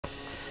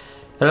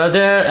Hello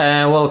there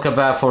and welcome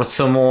back for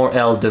some more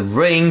Elden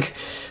Ring.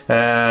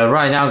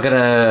 Right now I'm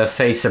gonna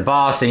face a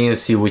boss and you'll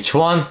see which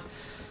one.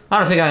 I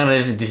don't think I'm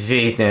gonna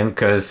defeat him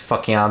because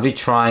fucking I'll be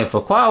trying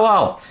for quite a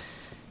while.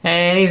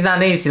 And he's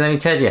not easy, let me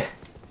tell you.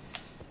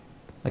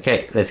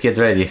 Okay, let's get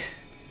ready.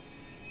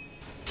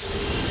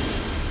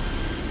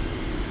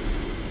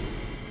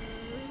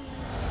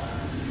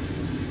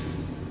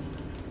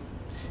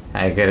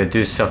 I gotta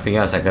do something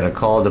else, I gotta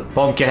call the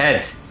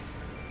Pumpkinhead.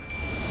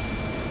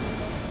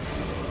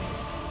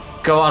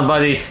 Go on,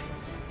 buddy.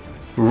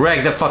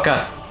 Wreck the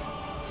fucker.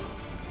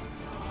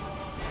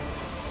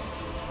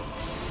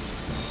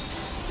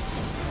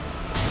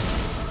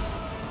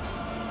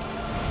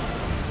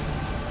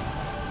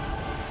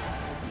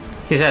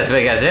 He's as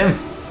big as him.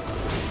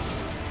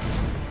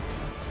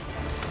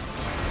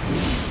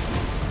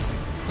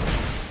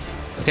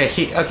 Okay,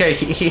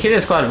 he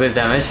did quite a bit of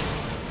damage.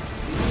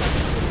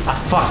 Ah,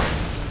 fuck.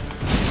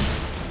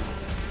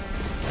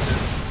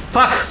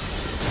 Fuck!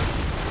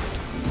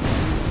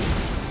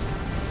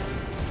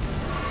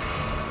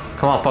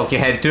 Come on,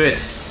 Pumpkinhead, do it.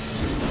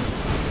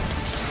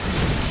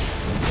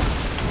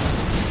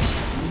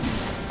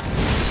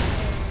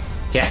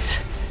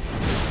 Yes.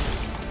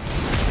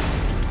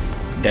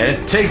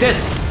 Then take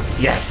this.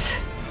 Yes.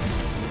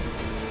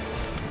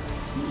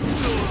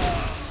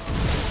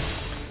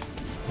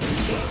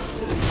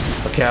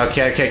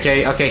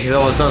 Okay, he's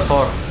almost done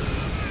for.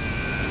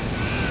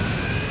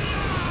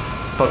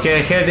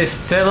 Pumpkinhead is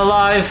still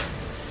alive.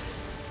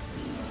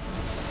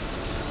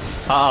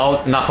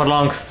 Uh-oh, not for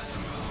long.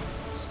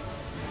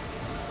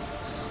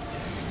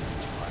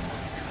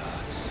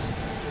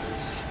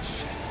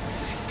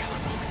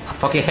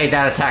 I fucking hate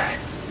that attack.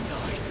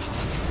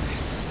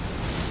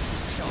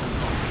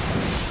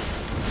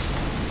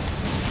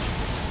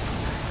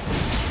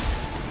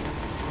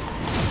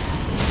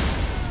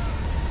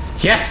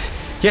 Yes!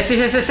 Yes!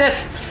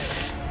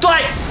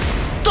 Die!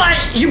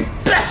 Die, you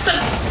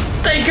bastard!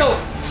 There you go!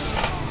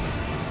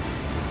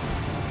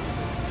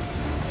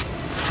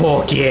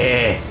 Fuck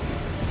yeah!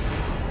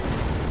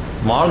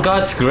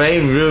 Morgott's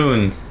Grave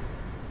Rune.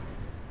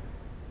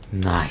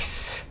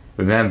 Nice.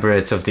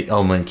 Remembrance of the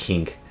Omen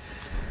King.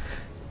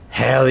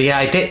 Hell yeah,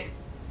 I did.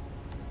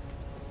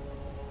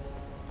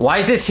 Why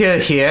is this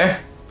here?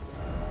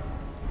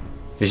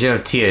 Vision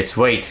of Tears,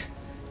 wait.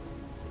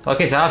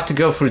 Okay, so I have to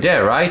go through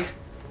there, right?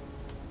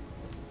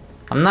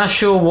 I'm not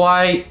sure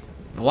why.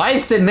 Why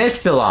is the mist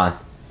still on?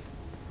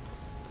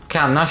 Okay,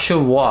 I'm not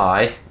sure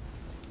why.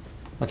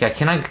 Okay,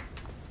 can I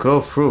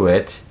go through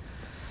it?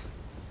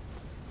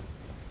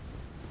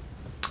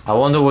 I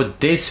wonder what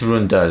this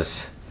rune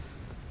does.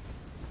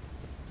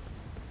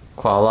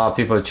 Quite a lot of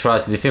people try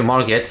to defeat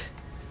Morgott.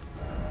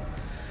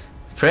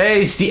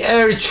 Praise the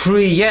Air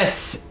Tree,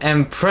 yes,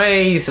 and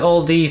praise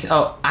all these.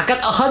 Oh, I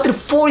got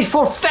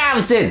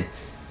 144,000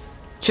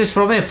 just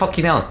from it.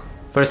 Fucking hell!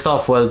 First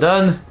off, well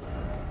done.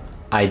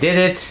 I did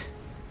it.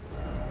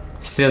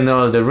 Still no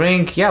Elden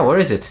Ring. Yeah, where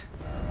is it?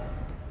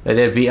 Let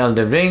there be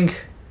Elden Ring.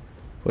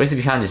 Where is it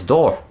behind this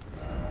door?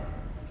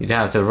 You don't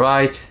have the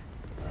right.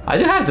 I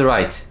do have the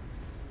right.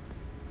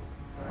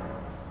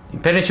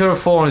 Impenetrable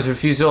forms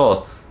refuse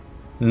all.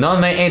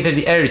 None may enter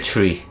the Air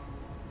Tree.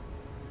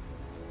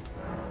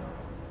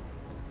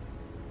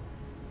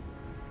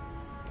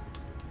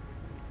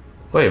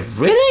 Wait,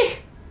 really?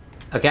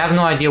 Okay, I have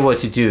no idea what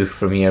to do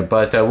from here,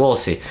 but we'll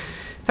see.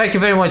 Thank you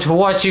very much for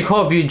watching.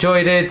 Hope you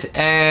enjoyed it,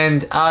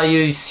 and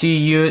I'll see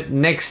you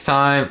next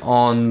time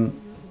on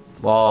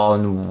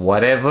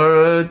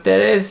whatever there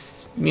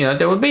is. You know,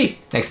 there will be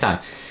next time.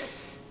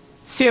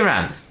 See you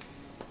around.